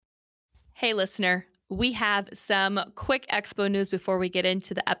Hey, listener, we have some quick Expo news before we get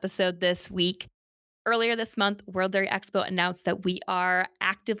into the episode this week. Earlier this month, World Dairy Expo announced that we are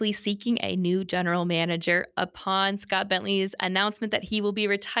actively seeking a new general manager upon Scott Bentley's announcement that he will be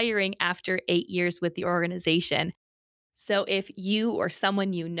retiring after 8 years with the organization. So, if you or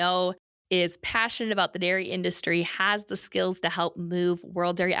someone you know is passionate about the dairy industry, has the skills to help move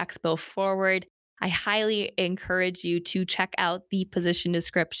World Dairy Expo forward, I highly encourage you to check out the position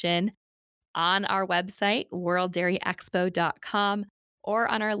description on our website, worlddairyexpo.com, or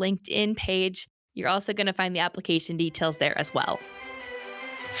on our LinkedIn page. You're also going to find the application details there as well.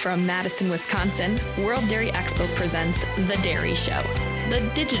 From Madison, Wisconsin, World Dairy Expo presents The Dairy Show, the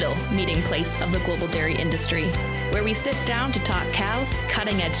digital meeting place of the global dairy industry, where we sit down to talk cows,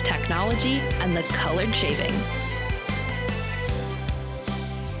 cutting-edge technology, and the colored shavings.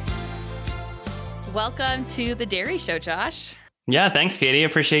 Welcome to The Dairy Show, Josh. Yeah, thanks, Katie.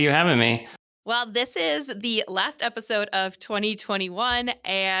 Appreciate you having me. Well, this is the last episode of 2021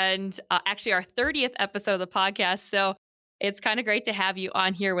 and actually our 30th episode of the podcast. So it's kind of great to have you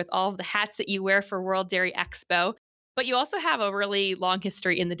on here with all of the hats that you wear for World Dairy Expo. But you also have a really long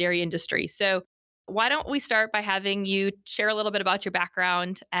history in the dairy industry. So why don't we start by having you share a little bit about your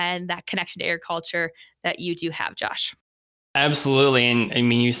background and that connection to agriculture that you do have, Josh? Absolutely. And I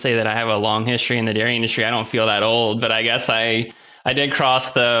mean, you say that I have a long history in the dairy industry. I don't feel that old, but I guess I did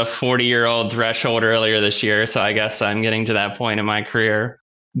cross the 40-year-old threshold earlier this year. So I guess I'm getting to that point in my career.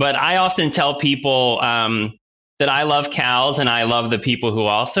 But I often tell people that I love cows and I love the people who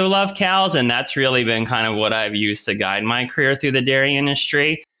also love cows. And that's really been kind of what I've used to guide my career through the dairy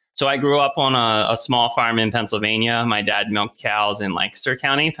industry. So I grew up on a small farm in Pennsylvania. My dad milked cows in Lancaster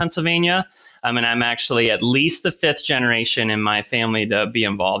County, Pennsylvania. And I'm actually at least the fifth generation in my family to be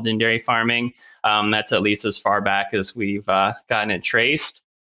involved in dairy farming. That's at least as far back as we've gotten it traced.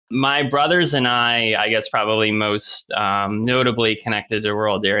 My brothers and I guess probably most notably connected to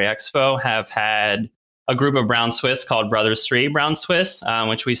World Dairy Expo, have had a group of Brown Swiss called Brothers 3 Brown Swiss,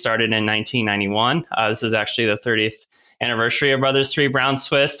 which we started in 1991. This is actually the 30th anniversary of Brothers 3 Brown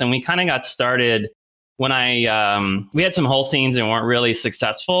Swiss. And we kind of got started when we had some Holsteins and weren't really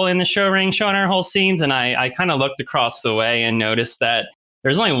successful in the show ring showing our Holsteins. And I kind of looked across the way and noticed that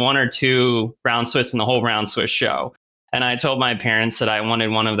there's only one or two Brown Swiss in the whole Brown Swiss show. And I told my parents that I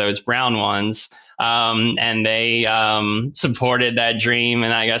wanted one of those brown ones. And they supported that dream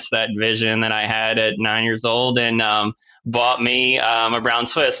and I guess that vision that I had at 9 years old, and bought me a Brown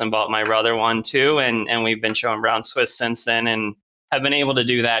Swiss and bought my brother one too. And we've been showing Brown Swiss since then and have been able to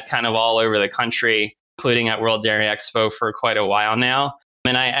do that kind of all over the country, including at World Dairy Expo for quite a while now.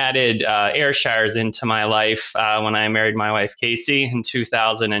 And I added Ayrshires into my life when I married my wife, Casey, in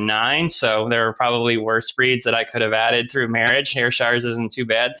 2009. So there are probably worse breeds that I could have added through marriage. Ayrshires isn't too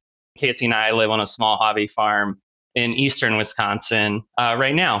bad. Casey and I live on a small hobby farm in eastern Wisconsin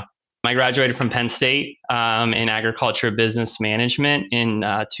right now. I graduated from Penn State in agriculture business management in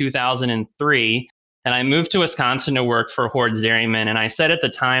 2003. And I moved to Wisconsin to work for Hoard's Dairymen. And I said at the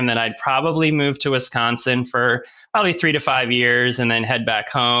time that I'd probably move to Wisconsin for probably 3 to 5 years and then head back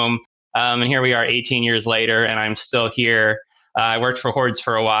home. And here we are 18 years later, and I'm still here. I worked for Hoard's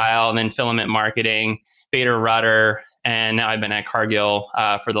for a while, and then filament marketing, Bader Rudder, and now I've been at Cargill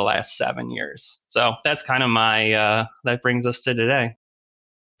for the last 7 years. So that's kind of that brings us to today.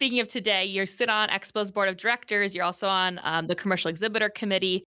 Speaking of today, you sit on Expo's board of directors. You're also on the commercial exhibitor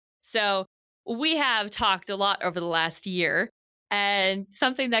committee. So we have talked a lot over the last year, and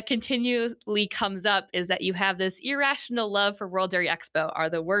something that continually comes up is that you have this irrational love for World Dairy Expo, are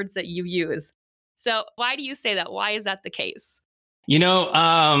the words that you use. So why do you say that? Why is that the case?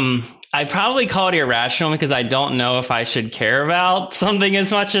 I probably call it irrational because I don't know if I should care about something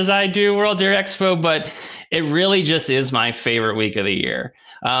as much as I do World Dairy Expo, but it really just is my favorite week of the year.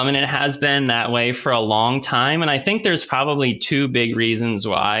 And it has been that way for a long time. And I think there's probably two big reasons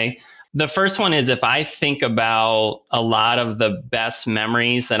why. The first one is if I think about a lot of the best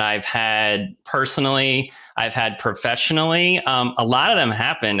memories that I've had personally, I've had professionally, a lot of them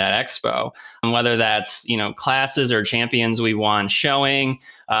happened at Expo, whether that's, classes or champions we won showing,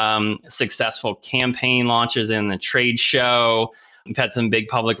 successful campaign launches in the trade show. We've had some big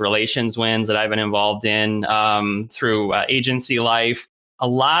public relations wins that I've been involved in through agency life. A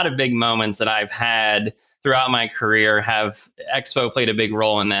lot of big moments that I've had throughout my career have Expo played a big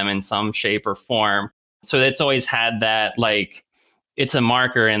role in them in some shape or form. So it's always had that, it's a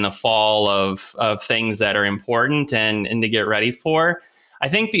marker in the fall of things that are important and to get ready for. I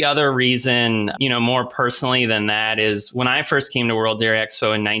think the other reason, more personally than that, is when I first came to World Dairy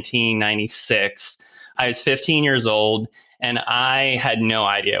Expo in 1996, I was 15 years old. and I had no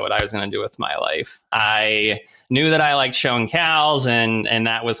idea what I was going to do with my life. I knew that I liked showing cows, and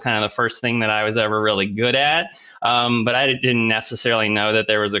that was kind of the first thing that I was ever really good at. But I didn't necessarily know that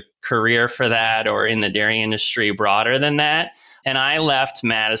there was a career for that or in the dairy industry broader than that. And I left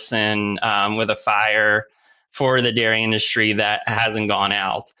Madison with a fire for the dairy industry that hasn't gone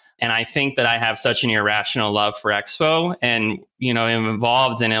out. And I think that I have such an irrational love for Expo, and am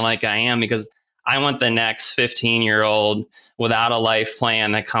involved in it like I am because I want the next 15-year-old without a life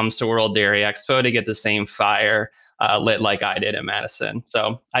plan that comes to World Dairy Expo to get the same fire lit like I did in Madison.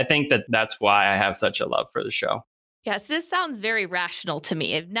 So I think that that's why I have such a love for the show. Yes, this sounds very rational to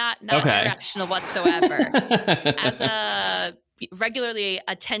me, if not Okay. irrational whatsoever. As a regularly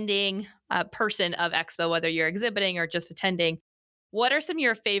attending person of Expo, whether you're exhibiting or just attending, what are some of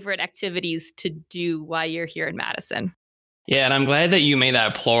your favorite activities to do while you're here in Madison? Yeah, and I'm glad that you made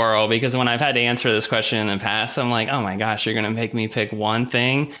that plural because when I've had to answer this question in the past, I'm like, oh my gosh, you're going to make me pick one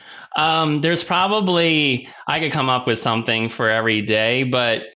thing. There's probably, I could come up with something for every day,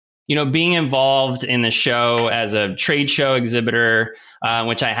 but being involved in the show as a trade show exhibitor,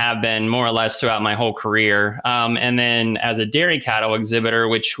 which I have been more or less throughout my whole career, and then as a dairy cattle exhibitor,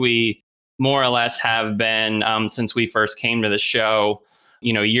 which we more or less have been since we first came to the show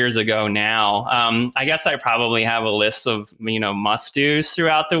years ago now. I guess I probably have a list of, must do's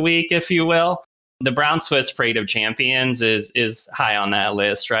throughout the week, if you will. The Brown Swiss Parade of Champions is high on that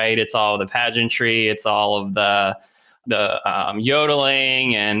list, right? It's all the pageantry, it's all of the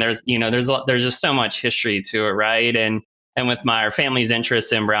yodeling, and there's just so much history to it, right? And with my family's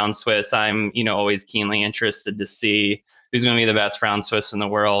interest in Brown Swiss, I'm always keenly interested to see who's going to be the best Brown Swiss in the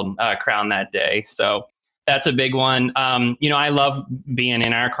world crowned that day. So that's a big one. I love being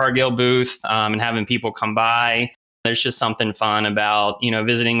in our Cargill booth and having people come by. There's just something fun about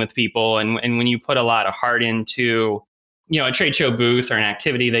visiting with people, and when you put a lot of heart into a trade show booth or an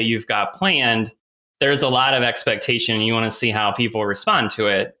activity that you've got planned, there's a lot of expectation. You want to see how people respond to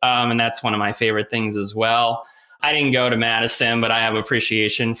it, and that's one of my favorite things as well. I didn't go to Madison, but I have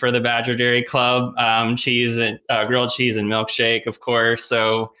appreciation for the Badger Dairy Club cheese and grilled cheese and milkshake, of course.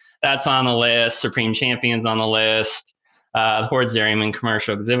 So that's on the list. Supreme Champions on the list. Horde's Dairyman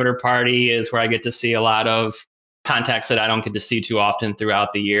Commercial Exhibitor Party is where I get to see a lot of contacts that I don't get to see too often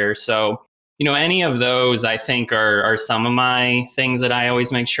throughout the year. So, any of those I think are some of my things that I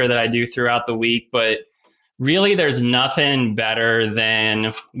always make sure that I do throughout the week. But really, there's nothing better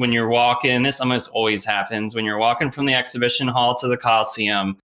than when you're walking. This almost always happens when you're walking from the exhibition hall to the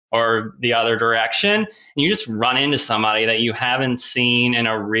Coliseum or the other direction, and you just run into somebody that you haven't seen in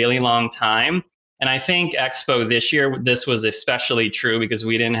a really long time. And I think Expo this year, this was especially true because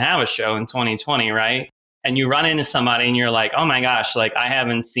we didn't have a show in 2020, right? And you run into somebody and you're like, oh my gosh, like I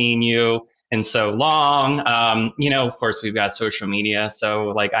haven't seen you in so long. Of course, we've got social media. So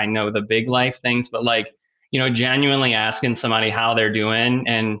like I know the big life things, but like, genuinely asking somebody how they're doing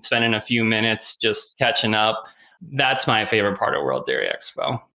and spending a few minutes just catching up. That's my favorite part of World Dairy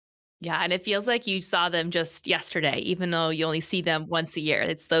Expo. Yeah, and it feels like you saw them just yesterday, even though you only see them once a year.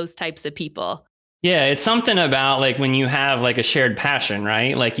 It's those types of people. Yeah, it's something about like when you have like a shared passion,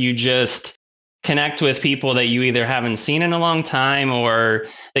 right? Like you just connect with people that you either haven't seen in a long time or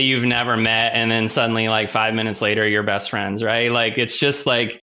that you've never met. And then suddenly, like 5 minutes later, you're best friends, right? Like it's just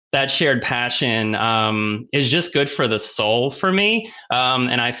like that shared passion is just good for the soul for me.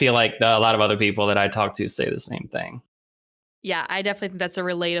 And I feel like a lot of other people that I talk to say the same thing. Yeah, I definitely think that's a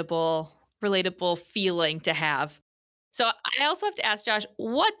relatable feeling to have. So I also have to ask Josh,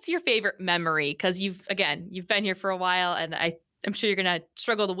 what's your favorite memory? Because you've been here for a while, and I'm sure you're gonna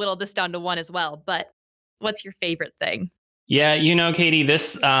struggle to whittle this down to one as well. But what's your favorite thing? Yeah, Katie,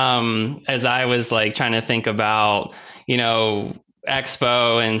 this as I was like trying to think about,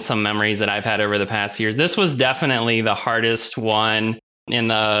 Expo and some memories that I've had over the past years, this was definitely the hardest one in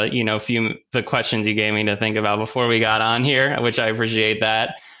the, few the questions you gave me to think about before we got on here, which I appreciate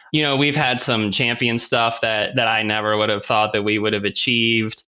that. We've had some champion stuff that I never would have thought that we would have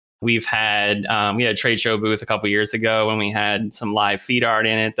achieved. We had a trade show booth a couple years ago when we had some live feed art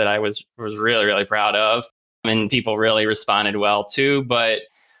in it that I was really, really proud of, and people really responded well too. But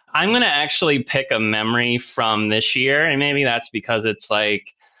I'm going to actually pick a memory from this year, and maybe that's because it's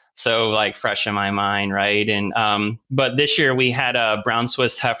like so like fresh in my mind, right? And but this year we had a brown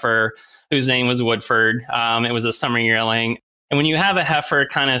Swiss heifer whose name was Woodford. It was a summer yearling. And when you have a heifer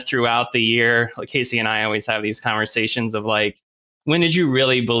kind of throughout the year, like Casey and I always have these conversations of like, when did you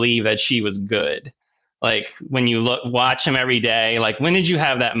really believe that she was good? Like when you watch him every day, like when did you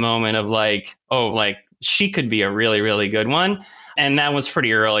have that moment of like, oh, like she could be a really, really good one? And that was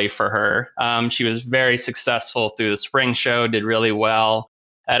pretty early for her. She was very successful through the spring show, did really well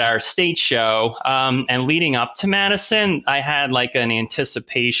at our state show. And leading up to Madison, I had like an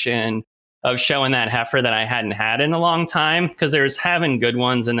anticipation of showing that heifer that I hadn't had in a long time, because there's having good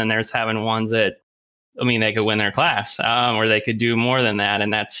ones and then there's having ones that, I mean, they could win their class, or they could do more than that.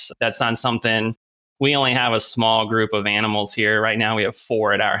 And that's not something. We only have a small group of animals here. Right now, we have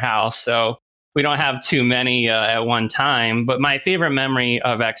 4 at our house, so we don't have too many at one time. But my favorite memory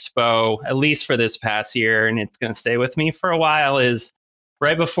of Expo, at least for this past year, and it's going to stay with me for a while, is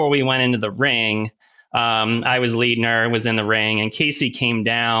right before we went into the ring. I was leading her, was in the ring, and Casey came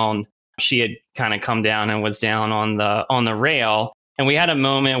down. She had kind of come down and was down on the rail, and we had a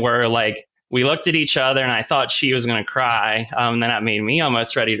moment where like we looked at each other and I thought she was going to cry. Then that made me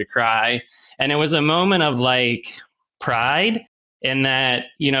almost ready to cry. And it was a moment of like pride in that,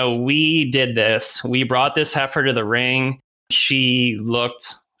 we did this. We brought this heifer to the ring. She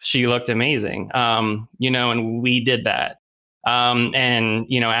looked amazing. And we did that. And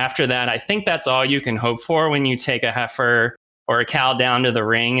after that, I think that's all you can hope for when you take a heifer or a cow down to the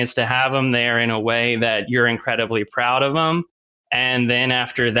ring, is to have them there in a way that you're incredibly proud of them. And then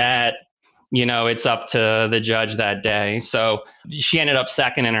after that, it's up to the judge that day. So she ended up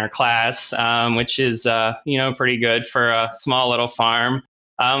second in her class, which is, pretty good for a small little farm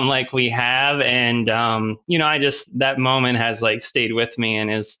like we have. And, that moment has like stayed with me, and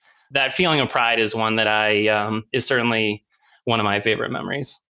is that feeling of pride is one that is certainly one of my favorite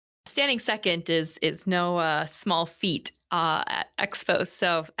memories. Standing second is no small feat at Expo.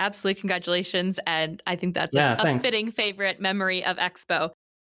 So absolutely congratulations. And I think that's Yeah, a thanks. fitting favorite memory of Expo.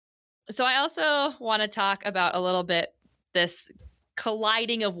 So I also want to talk about a little bit this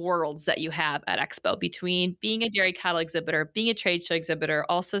colliding of worlds that you have at Expo between being a dairy cattle exhibitor, being a trade show exhibitor,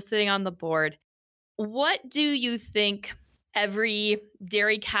 also sitting on the board. What do you think every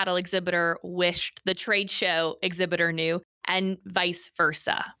dairy cattle exhibitor wished the trade show exhibitor knew, and vice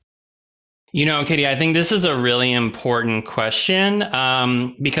versa? Katie, I think this is a really important question,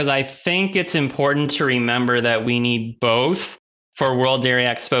 because I think it's important to remember that we need both for World Dairy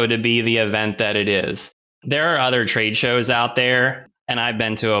Expo to be the event that it is. There are other trade shows out there, and I've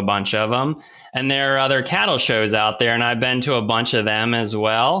been to a bunch of them. And there are other cattle shows out there, and I've been to a bunch of them as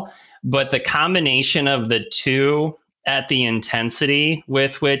well. But the combination of the two at the intensity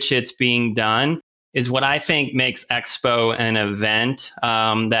with which it's being done is what I think makes Expo an event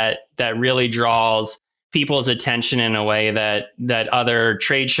that really draws people's attention in a way that other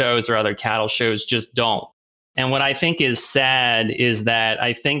trade shows or other cattle shows just don't. And what I think is sad is that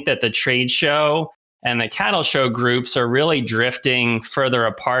I think that the trade show and the cattle show groups are really drifting further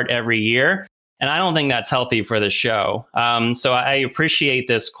apart every year. And I don't think that's healthy for the show. So I appreciate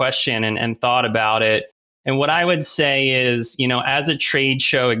this question and thought about it. And what I would say is, as a trade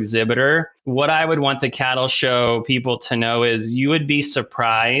show exhibitor, what I would want the cattle show people to know is you would be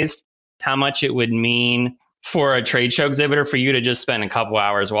surprised how much it would mean for a trade show exhibitor for you to just spend a couple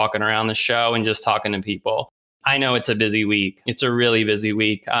hours walking around the show and just talking to people. I know it's a busy week. It's a really busy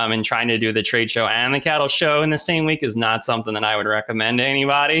week. And trying to do the trade show and the cattle show in the same week is not something that I would recommend to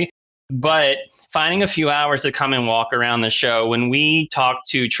anybody. But finding a few hours to come and walk around the show, when we talk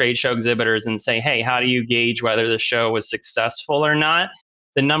to trade show exhibitors and say, hey, how do you gauge whether the show was successful or not?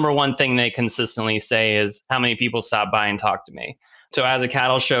 The number one thing they consistently say is how many people stop by and talk to me. So as a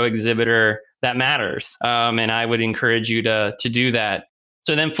cattle show exhibitor, that matters. And I would encourage you to do that.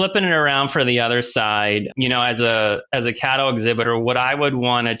 So then flipping it around for the other side, as a cattle exhibitor, what I would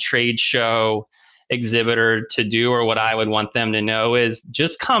want a trade show exhibitor to do, or what I would want them to know, is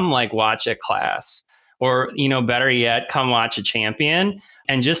just come like watch a class, or better yet, come watch a champion,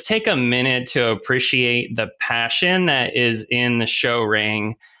 and just take a minute to appreciate the passion that is in the show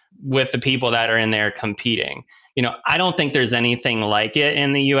ring with the people that are in there competing. I don't think there's anything like it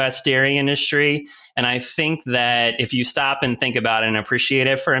in the US dairy industry. And I think that if you stop and think about it and appreciate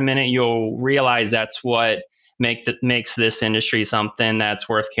it for a minute, you'll realize that's what makes this industry something that's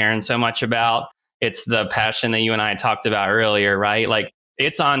worth caring so much about. It's the passion that you and I talked about earlier, right? Like,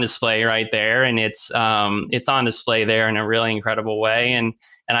 it's on display right there, and it's on display there in a really incredible way. And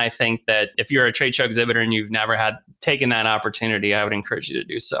I think that if you're a trade show exhibitor and you've never had taken that opportunity, I would encourage you to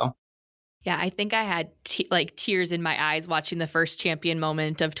do so. Yeah, I think I had like tears in my eyes watching the first champion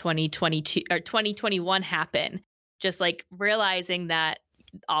moment of 2022 or 2021 happen. Just like realizing that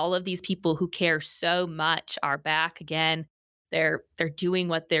all of these people who care so much are back again. They're doing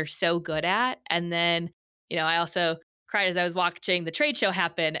what they're so good at. And then, I also cried as I was watching the trade show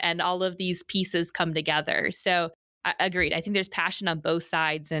happen and all of these pieces come together. So I agreed. I think there's passion on both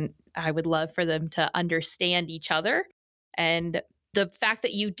sides, and I would love for them to understand each other And the fact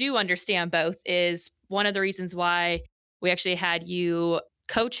that you do understand both is one of the reasons why we actually had you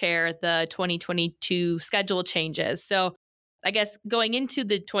co chair the 2022 schedule changes. So, I guess going into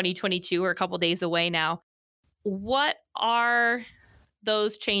the 2022, we're a couple days away now. What are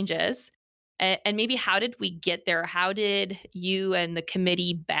those changes? And maybe how did we get there? How did you and the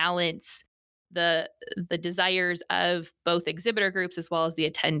committee balance the desires of both exhibitor groups as well as the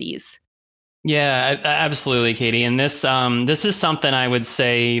attendees? Yeah, absolutely, Katie. And this is something I would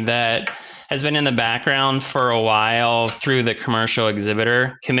say that has been in the background for a while through the commercial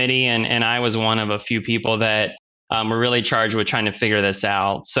exhibitor committee, and I was one of a few people that were really charged with trying to figure this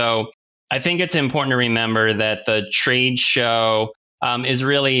out. So I think it's important to remember that the trade show is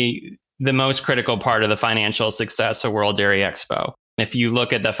really the most critical part of the financial success of World Dairy Expo. If you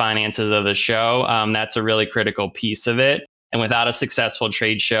look at the finances of the show, that's a really critical piece of it. And without a successful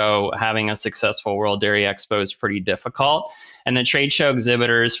trade show, having a successful World Dairy Expo is pretty difficult. And the trade show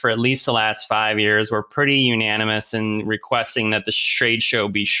exhibitors, for at least the last 5 years, were pretty unanimous in requesting that the trade show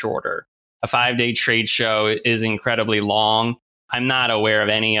be shorter. A 5 day trade show is incredibly long. I'm not aware of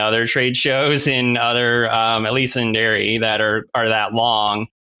any other trade shows in other, at least in dairy, that are that long.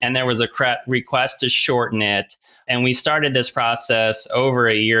 And there was a request to shorten it. And we started this process over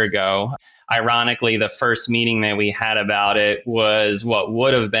a year ago. Ironically, the first meeting that we had about it was what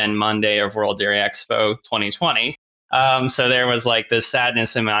would have been Monday of World Dairy Expo 2020. So there was like this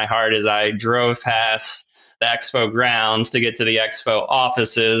sadness in my heart as I drove past the expo grounds to get to the expo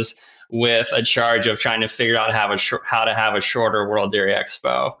offices with a charge of trying to figure out how to have a shorter World Dairy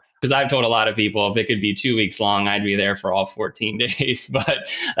Expo. Because I've told a lot of people if it could be 2 weeks long, I'd be there for all 14 days, but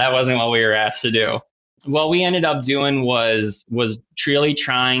that wasn't what we were asked to do. What we ended up doing was truly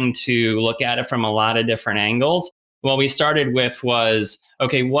trying to look at it from a lot of different angles. What we started with was,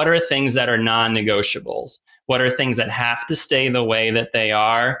 okay, what are things that are non-negotiables? What are things that have to stay the way that they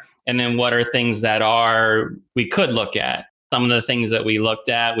are? And then what are things that are we could look at? Some of the things that we looked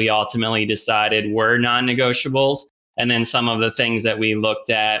at, we ultimately decided were non-negotiables. And then some of the things that we looked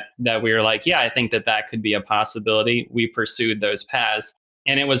at that we were like, yeah, I think that that could be a possibility. We pursued those paths.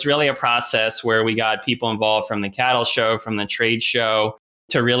 And it was really a process where we got people involved from the cattle show, from the trade show,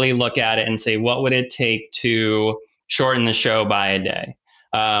 to really look at it and say, what would it take to shorten the show by a day?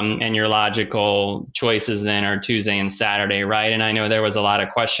 And your logical choices then are Tuesday and Saturday, right? And I know there was a lot of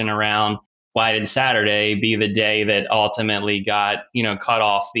question around why did Saturday be the day that ultimately got cut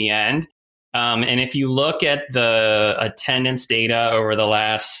off the end. And if you look at the attendance data over the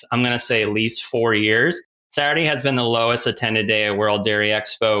last, I'm going to say at least 4 years, Saturday has been the lowest attended day at World Dairy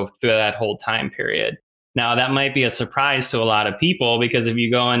Expo through that whole time period. Now, that might be a surprise to a lot of people because if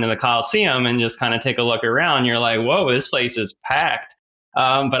you go into the Coliseum and just kind of take a look around, you're like, whoa, this place is packed.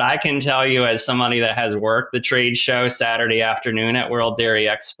 But I can tell you, as somebody that has worked the trade show Saturday afternoon at World Dairy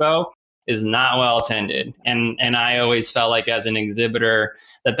Expo, is not well attended. And I always felt like as an exhibitor,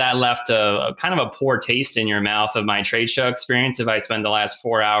 that left a kind of a poor taste in your mouth of my trade show experience if I spend the last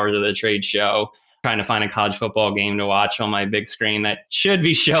 4 hours of the trade show trying to find a college football game to watch on my big screen that should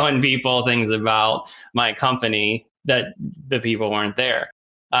be showing people things about my company that the people weren't there.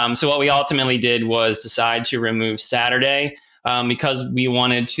 So what we ultimately did was decide to remove Saturday because we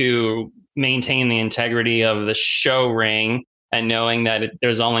wanted to maintain the integrity of the show ring and knowing that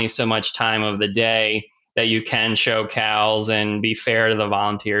there's only so much time of the day that you can show cows and be fair to the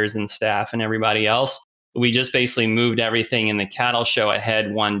volunteers and staff and everybody else. We just basically moved everything in the cattle show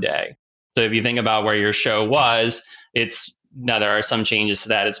ahead one day. So if you think about where your show was, it's now there are some changes to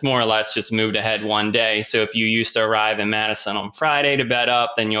that. It's more or less just moved ahead one day. So if you used to arrive in Madison on Friday to bed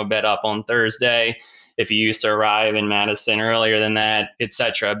up, then you'll bed up on Thursday. If you used to arrive in Madison earlier than that,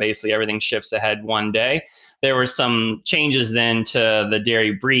 etc. Basically, everything shifts ahead one day. There were some changes then to the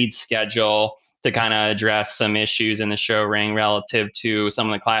dairy breed schedule to kind of address some issues in the show ring relative to some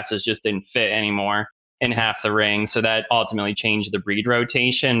of the classes just didn't fit anymore in half the ring. So that ultimately changed the breed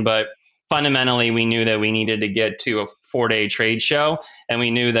rotation. But fundamentally, we knew that we needed to get to a 4 day trade show, and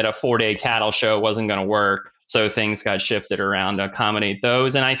we knew that a 4 day cattle show wasn't going to work. So things got shifted around to accommodate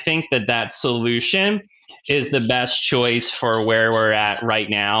those. And I think that solution is the best choice for where we're at right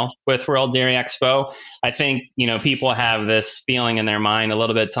now with World Dairy Expo. I think, people have this feeling in their mind a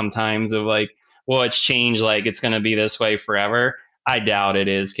little bit sometimes of like, well, it's changed, like it's going to be this way forever. I doubt it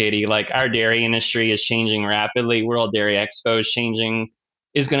is, Katie. Like our dairy industry is changing rapidly. World Dairy Expo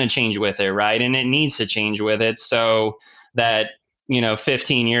is going to change with it, right? And it needs to change with it so that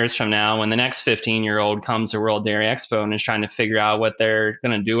 15 years from now, when the next 15-year-old comes to World Dairy Expo and is trying to figure out what they're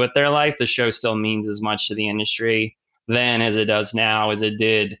going to do with their life, the show still means as much to the industry then as it does now, as it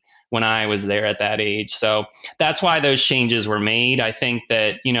did when I was there at that age. So that's why those changes were made. I think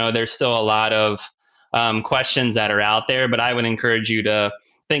that, there's still a lot of questions that are out there, but I would encourage you to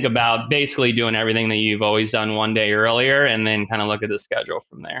think about basically doing everything that you've always done one day earlier and then kind of look at the schedule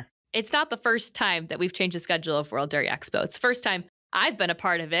from there. It's not the first time that we've changed the schedule of World Dairy Expo. It's the first time I've been a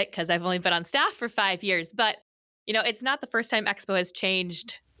part of it because I've only been on staff for 5 years. But, it's not the first time Expo has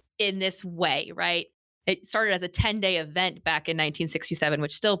changed in this way, right? It started as a 10-day event back in 1967,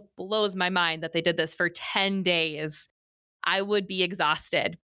 which still blows my mind that they did this for 10 days. I would be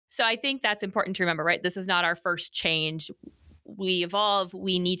exhausted. So I think that's important to remember, right? This is not our first change. We evolve.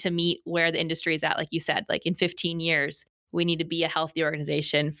 We need to meet where the industry is at, like you said, like in 15 years. We need to be a healthy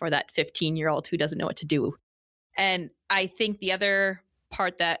organization for that 15-year-old who doesn't know what to do. And I think the other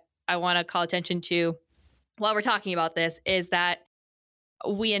part that I want to call attention to while we're talking about this is that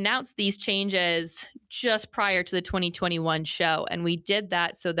we announced these changes just prior to the 2021 show. And we did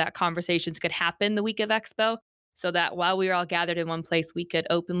that so that conversations could happen the week of Expo, so that while we were all gathered in one place, we could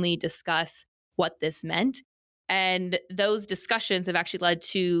openly discuss what this meant. And those discussions have actually led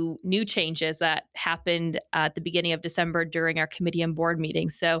to new changes that happened at the beginning of December during our committee and board meeting.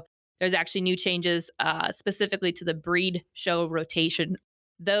 So there's actually new changes specifically to the breed show rotation.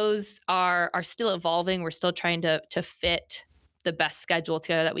 Those are still evolving. We're still trying to fit the best schedule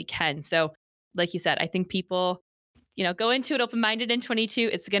together that we can. So like you said, I think people, go into it open-minded in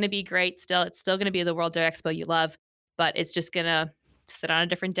 22. It's going to be great still. It's still going to be the World Dairy Expo you love, but it's just going to sit on a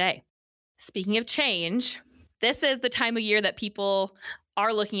different day. Speaking of change, this is the time of year that people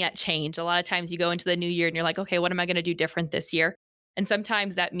are looking at change. A lot of times you go into the new year and you're like, okay, what am I going to do different this year? And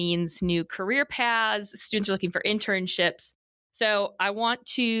sometimes that means new career paths. Students are looking for internships. So I want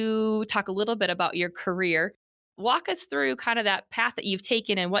to talk a little bit about your career. Walk us through kind of that path that you've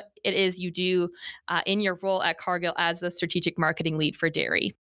taken and what it is you do in your role at Cargill as the strategic marketing lead for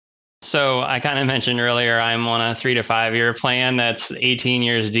dairy. So I kind of mentioned earlier, I'm on a 3 to 5 year plan that's 18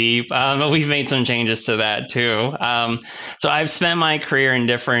 years deep, but we've made some changes to that too. So I've spent my career in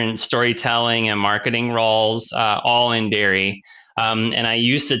different storytelling and marketing roles, all in dairy. And I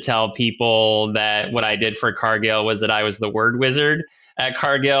used to tell people that what I did for Cargill was that I was the word wizard at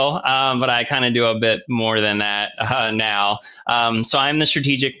Cargill, but I kind of do a bit more than that now. So I'm the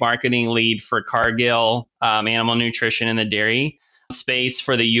strategic marketing lead for Cargill, animal nutrition in the dairy space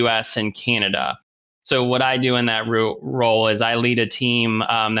for the US and Canada. So, what I do in that role is I lead a team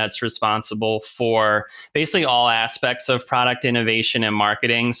that's responsible for basically all aspects of product innovation and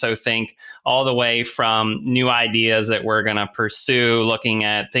marketing. So, think all the way from new ideas that we're going to pursue, looking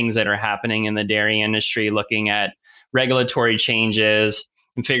at things that are happening in the dairy industry, looking at regulatory changes,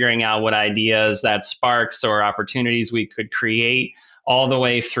 and figuring out what ideas that sparks or opportunities we could create, all the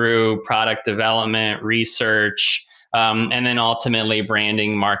way through product development, research, and then ultimately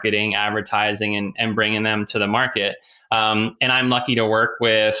branding, marketing, advertising, and bringing them to the market. And I'm lucky to work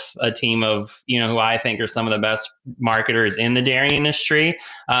with a team of, who I think are some of the best marketers in the dairy industry.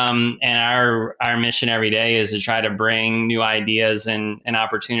 And our mission every day is to try to bring new ideas and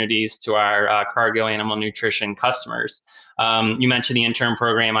opportunities to our Cargill animal nutrition customers. You mentioned the intern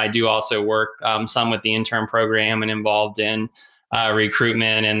program. I do also work some with the intern program and involved in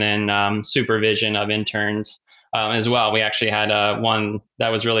recruitment and then supervision of interns as well. We actually had one that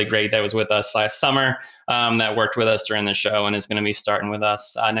was really great that was with us last summer that worked with us during the show and is going to be starting with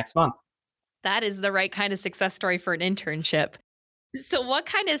us next month. That is the right kind of success story for an internship. So, what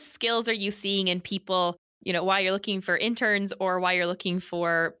kind of skills are you seeing in people, while you're looking for interns or while you're looking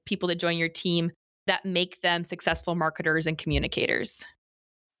for people to join your team that make them successful marketers and communicators?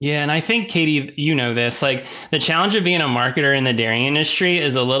 Yeah, and I think, Katie, you know this, like the challenge of being a marketer in the dairy industry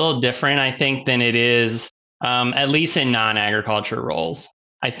is a little different, I think, than it is at least in non-agriculture roles.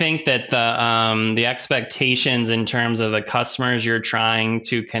 I think that the expectations in terms of the customers you're trying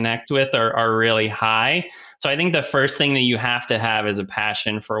to connect with are really high. So I think the first thing that you have to have is a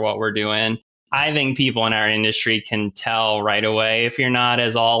passion for what we're doing. I think people in our industry can tell right away if you're not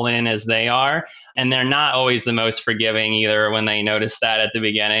as all in as they are, and they're not always the most forgiving either when they notice that at the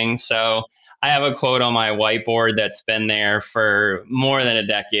beginning. So I have a quote on my whiteboard that's been there for more than a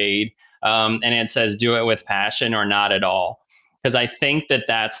decade, and it says, "Do it with passion or not at all." Because I think that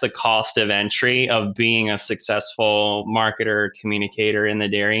that's the cost of entry of being a successful marketer, communicator in the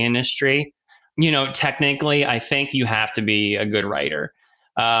dairy industry. Technically, I think you have to be a good writer.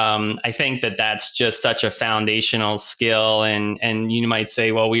 I think that that's just such a foundational skill, and you might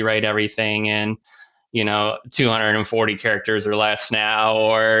say, well, we write everything in 240 characters or less now,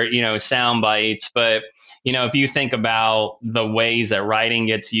 or sound bites. But if you think about the ways that writing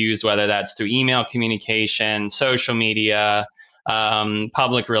gets used, whether that's through email communication, social media,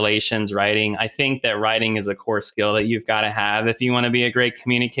 public relations, writing. I think that writing is a core skill that you've got to have if you want to be a great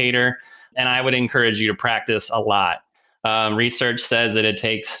communicator. And I would encourage you to practice a lot. Research says that it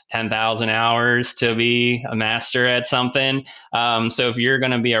takes 10,000 hours to be a master at something. So if you're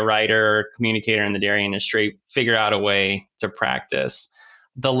going to be a writer or communicator in the dairy industry, figure out a way to practice.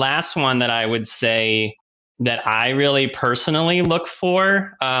 The last one that I would say that I really personally look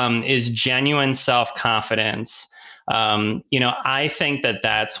for is genuine self confidence. I think that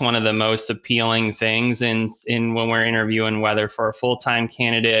that's one of the most appealing things in when we're interviewing, whether for a full time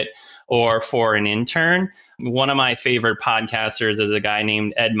candidate or for an intern. One of my favorite podcasters is a guy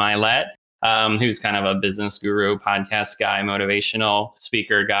named Ed Milet, who's kind of a business guru, podcast guy, motivational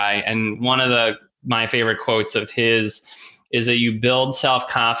speaker guy. And one of my favorite quotes of his is that you build self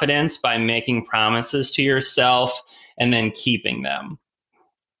confidence by making promises to yourself and then keeping them.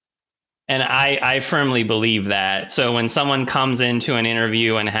 And I firmly believe that. So when someone comes into an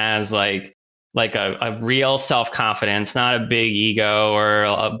interview and has like a real self confidence, not a big ego or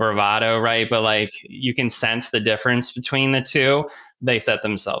a bravado, right? But like you can sense the difference between the two, they set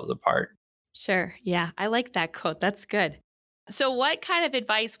themselves apart. Sure. Yeah. I like that quote. That's good. So, what kind of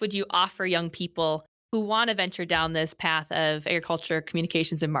advice would you offer young people who want to venture down this path of agriculture,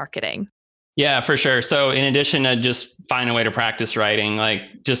 communications, and marketing? Yeah, for sure. So in addition to just find a way to practice writing, like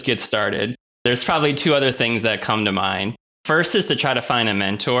just get started. There's probably two other things that come to mind. First is to try to find a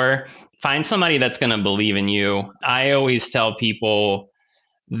mentor. Find somebody that's going to believe in you. I always tell people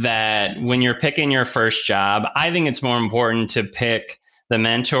that when you're picking your first job, I think it's more important to pick the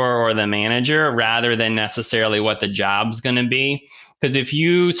mentor or the manager rather than necessarily what the job's going to be. Because if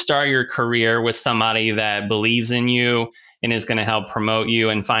you start your career with somebody that believes in you and is going to help promote you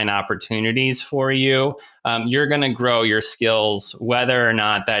and find opportunities for you, you're going to grow your skills, whether or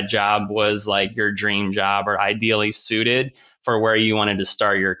not that job was like your dream job or ideally suited for where you wanted to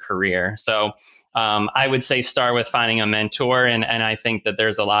start your career. So I would say start with finding a mentor. And I think that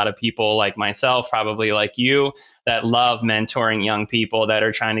there's a lot of people like myself, probably like you, that love mentoring young people that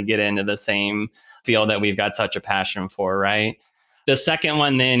are trying to get into the same field that we've got such a passion for, right? The second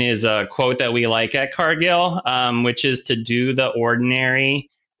one then is a quote that we like at Cargill, which is to do the ordinary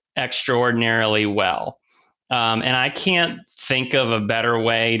extraordinarily well. And I can't think of a better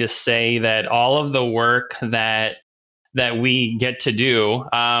way to say that all of the work that we get to do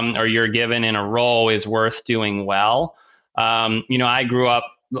or you're given in a role is worth doing well. I grew up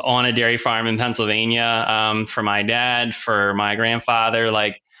on a dairy farm in Pennsylvania for my dad, for my grandfather.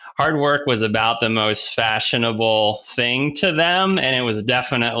 Like hard work was about the most fashionable thing to them. And it was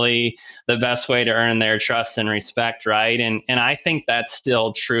definitely the best way to earn their trust and respect, right? And I think that's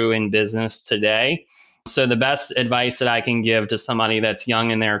still true in business today. So the best advice that I can give to somebody that's young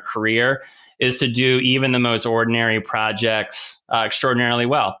in their career is to do even the most ordinary projects extraordinarily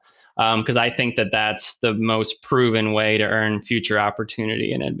well. Because I think that that's the most proven way to earn future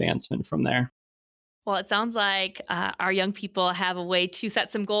opportunity and advancement from there. Well, it sounds like our young people have a way to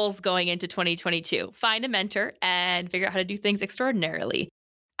set some goals going into 2022. Find a mentor and figure out how to do things extraordinarily.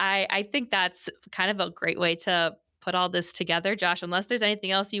 I think that's kind of a great way to put all this together, Josh, unless there's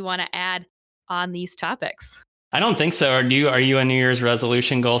anything else you want to add on these topics. I don't think so. Are you a New Year's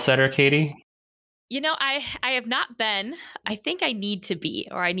resolution goal setter, Katie? I have not been. I think I need to be,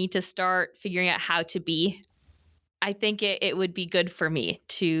 or I need to start figuring out how to be. I think it would be good for me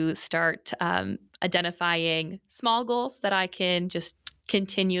to start identifying small goals that I can just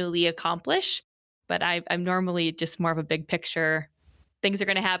continually accomplish. But I'm normally just more of a big picture. Things are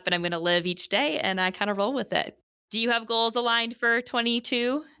going to happen. I'm going to live each day, and I kind of roll with it. Do you have goals aligned for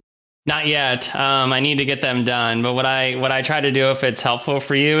 22? Not yet. I need to get them done. But what I try to do, if it's helpful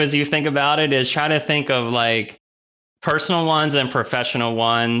for you as you think about it, is try to think of like personal ones and professional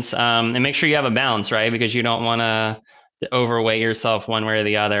ones, and make sure you have a balance, right? Because you don't want to overweight yourself one way or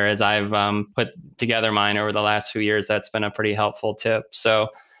the other. As I've put together mine over the last few years, that's been a pretty helpful tip. So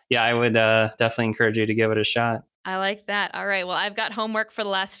yeah, I would definitely encourage you to give it a shot. I like that. All right. Well, I've got homework for the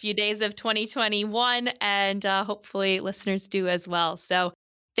last few days of 2021, and hopefully listeners do as well. So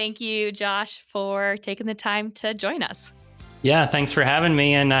thank you, Josh, for taking the time to join us. Yeah, thanks for having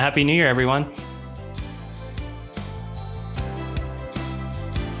me, and Happy New Year, everyone.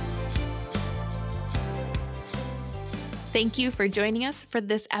 Thank you for joining us for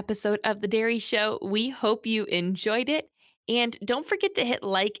this episode of The Dairy Show. We hope you enjoyed it. And don't forget to hit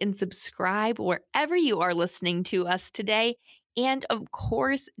like and subscribe wherever you are listening to us today. And of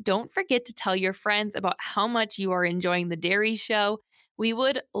course, don't forget to tell your friends about how much you are enjoying The Dairy Show. We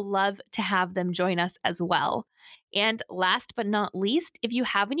would love to have them join us as well. And last but not least, if you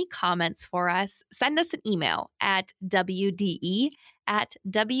have any comments for us, send us an email at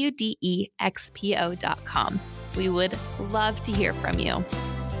wde@wdexpo.com. We would love to hear from you.